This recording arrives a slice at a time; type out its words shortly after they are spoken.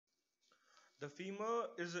The femur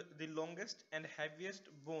is the longest and heaviest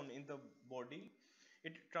bone in the body.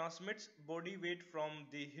 It transmits body weight from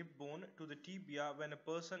the hip bone to the tibia when a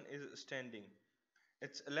person is standing.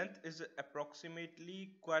 Its length is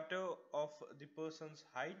approximately quarter of the person's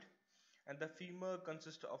height, and the femur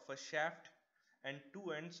consists of a shaft and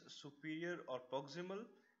two ends, superior or proximal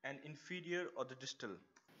and inferior or the distal.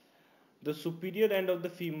 The superior end of the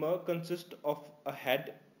femur consists of a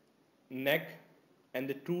head, neck, and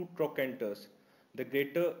the two trochanters, the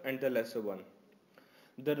greater and the lesser one.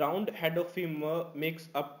 The round head of femur makes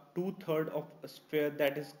up two-thirds of a sphere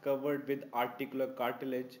that is covered with articular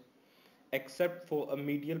cartilage, except for a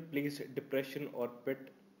medial placed depression or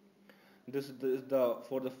pit. This is the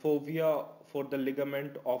for the fovea for the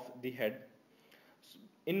ligament of the head.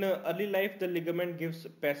 In early life, the ligament gives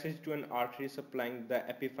passage to an artery supplying the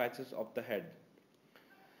epiphysis of the head.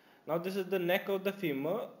 Now this is the neck of the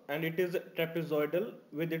femur, and it is trapezoidal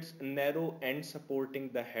with its narrow end supporting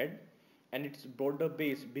the head and its broader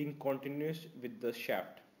base being continuous with the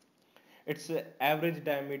shaft. Its average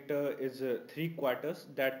diameter is 3 quarters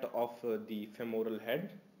that of the femoral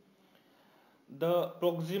head. The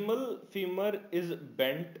proximal femur is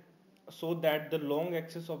bent so that the long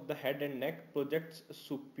axis of the head and neck projects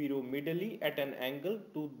superiormedially at an angle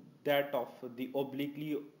to that of the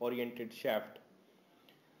obliquely oriented shaft.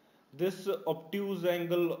 This obtuse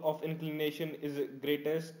angle of inclination is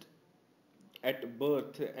greatest at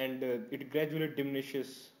birth, and it gradually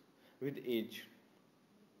diminishes with age.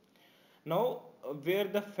 Now, where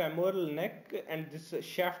the femoral neck and this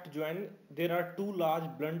shaft join, there are two large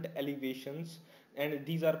blunt elevations, and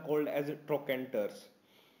these are called as trochanters.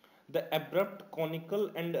 The abrupt,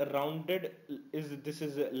 conical, and rounded is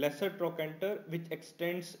a lesser trochanter which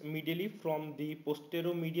extends medially from the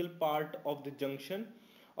posteromedial part of the junction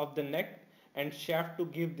of the neck and shaft to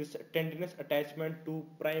give this tendinous attachment to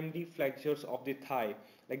primary flexures of the thigh,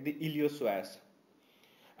 like the iliopsoas.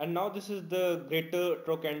 And now this is the greater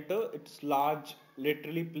trochanter. It's large,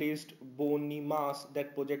 laterally placed bony mass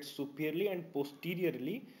that projects superiorly and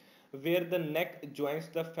posteriorly where the neck joins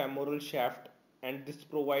the femoral shaft, and this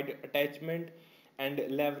provides attachment and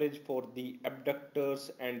leverage for the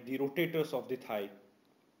abductors and the rotators of the thigh.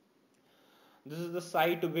 This is the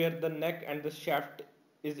site where the neck and the shaft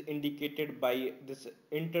is indicated by this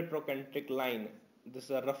intertrochanteric line. This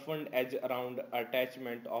is a roughened edge around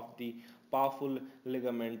attachment of the powerful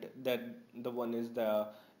ligament, that the one is the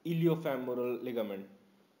iliofemoral ligament.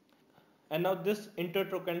 And now this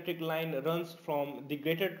intertrochanteric line runs from the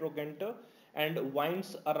greater trochanter and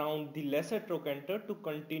winds around the lesser trochanter to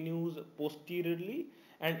continues posteriorly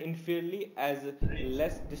and inferiorly as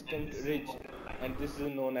less distant ridge, and this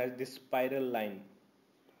is known as the spiral line.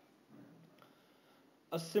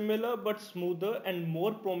 A similar but smoother and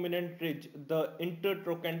more prominent ridge, the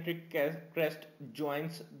intertrochanteric crest,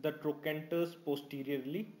 joins the trochanters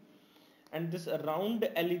posteriorly, and this round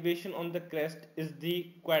elevation on the crest is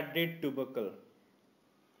the quadrate tubercle.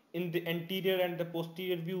 In the anterior and the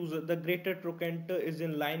posterior views, the greater trochanter is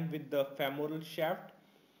in line with the femoral shaft.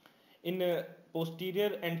 In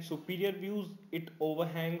posterior and superior views, it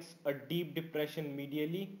overhangs a deep depression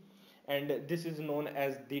medially, and this is known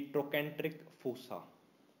as the trochanteric fossa.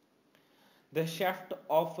 The shaft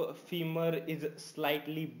of femur is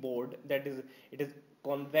slightly bowed, that is, it is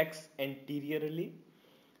convex anteriorly,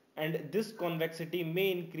 and this convexity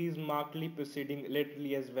may increase markedly proceeding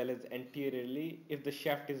laterally as well as anteriorly if the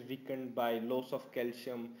shaft is weakened by loss of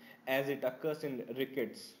calcium, as it occurs in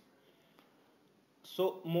rickets.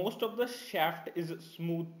 So most of the shaft is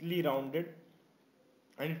smoothly rounded,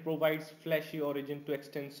 and it provides fleshy origin to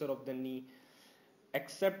extensor of the knee,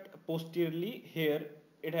 except posteriorly. Here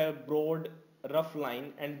it has a broad rough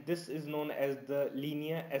line, and this is known as the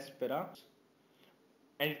linea aspera,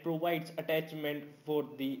 and it provides attachment for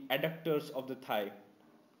the adductors of the thigh.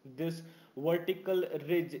 This vertical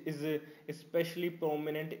ridge is especially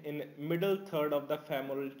prominent in middle third of the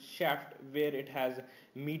femoral shaft where it has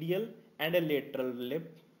medial and a lateral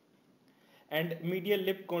lip, and medial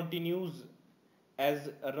lip continues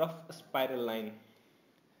as a rough spiral line.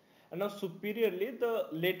 And now superiorly, the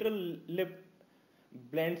lateral lip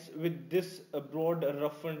blends with this broad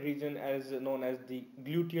roughened region as known as the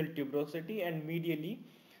gluteal tuberosity, and medially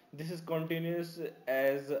this is continuous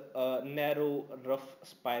as a narrow rough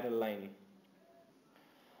spiral line.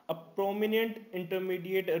 A prominent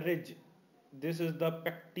intermediate ridge, this is the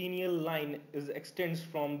pectineal line, is extends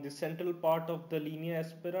from the central part of the linea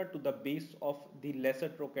aspera to the base of the lesser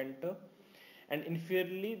trochanter, and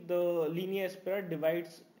inferiorly the linea aspera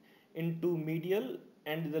divides into medial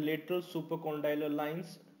and the lateral supracondylar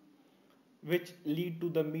lines which lead to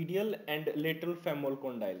the medial and lateral femoral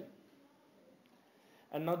condyle.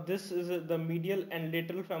 And now this is the medial and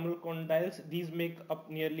lateral femoral condyles. These make up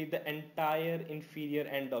nearly the entire inferior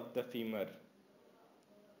end of the femur.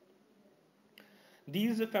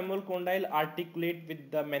 These femoral condyle articulate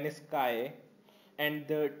with the menisci and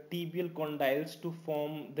the tibial condyles to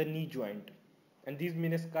form the knee joint. And these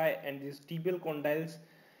menisci and these tibial condyles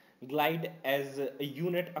glide as a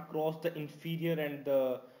unit across the inferior and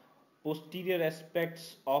the posterior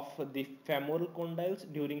aspects of the femoral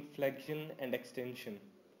condyles during flexion and extension.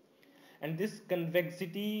 And this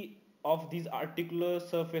convexity of these articular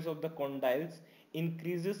surface of the condyles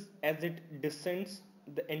increases as it descends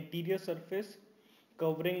the anterior surface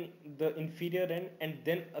covering the inferior end and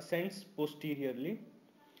then ascends posteriorly,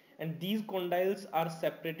 and these condyles are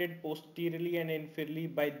separated posteriorly and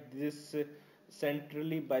inferiorly by this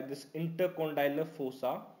centrally by this intercondylar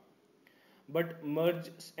fossa, but merge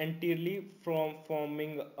anteriorly from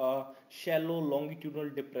forming a shallow longitudinal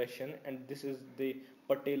depression, and this is the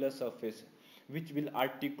patellar surface which will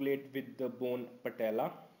articulate with the bone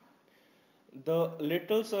patella. The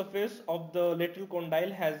lateral surface of the lateral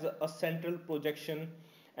condyle has a central projection,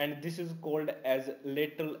 and this is called as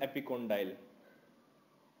lateral epicondyle.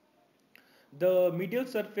 The medial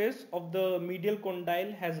surface of the medial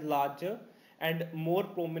condyle has larger and more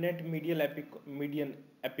prominent median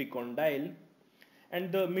epicondyle,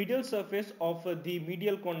 and the medial surface of the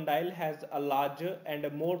medial condyle has a larger and a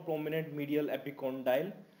more prominent medial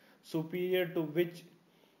epicondyle, superior to which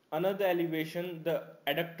another elevation, the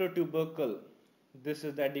adductor tubercle. This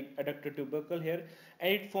is the adductor tubercle here,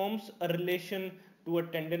 and it forms a relation to a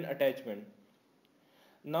tendon attachment.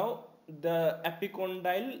 Now the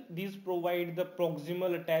epicondyle, these provide the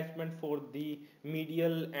proximal attachment for the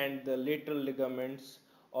medial and the lateral ligaments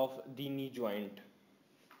of the knee joint.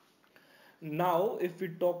 Now if we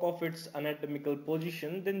talk of its anatomical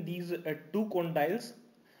position, then these two condyles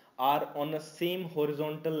are on the same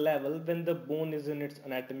horizontal level when the bone is in its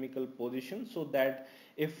anatomical position, so that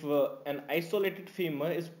if an isolated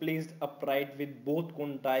femur is placed upright with both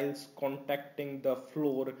condyles contacting the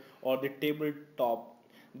floor or the tabletop,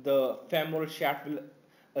 the femoral shaft will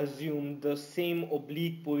assume the same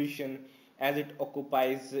oblique position as it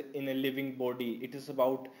occupies in a living body. It is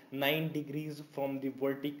about 9 degrees from the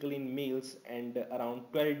vertical in males and around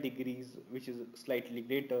 12 degrees, which is slightly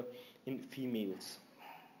greater, in females.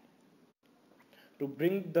 To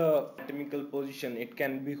bring the anatomical position, it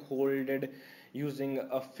can be holded using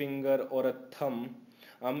a finger or a thumb.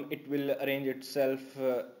 It will arrange itself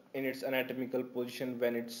in its anatomical position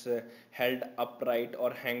when it's held upright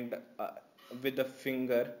or hanged with a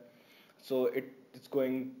finger. So it's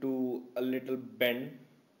going to a little bend.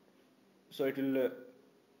 So it will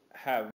have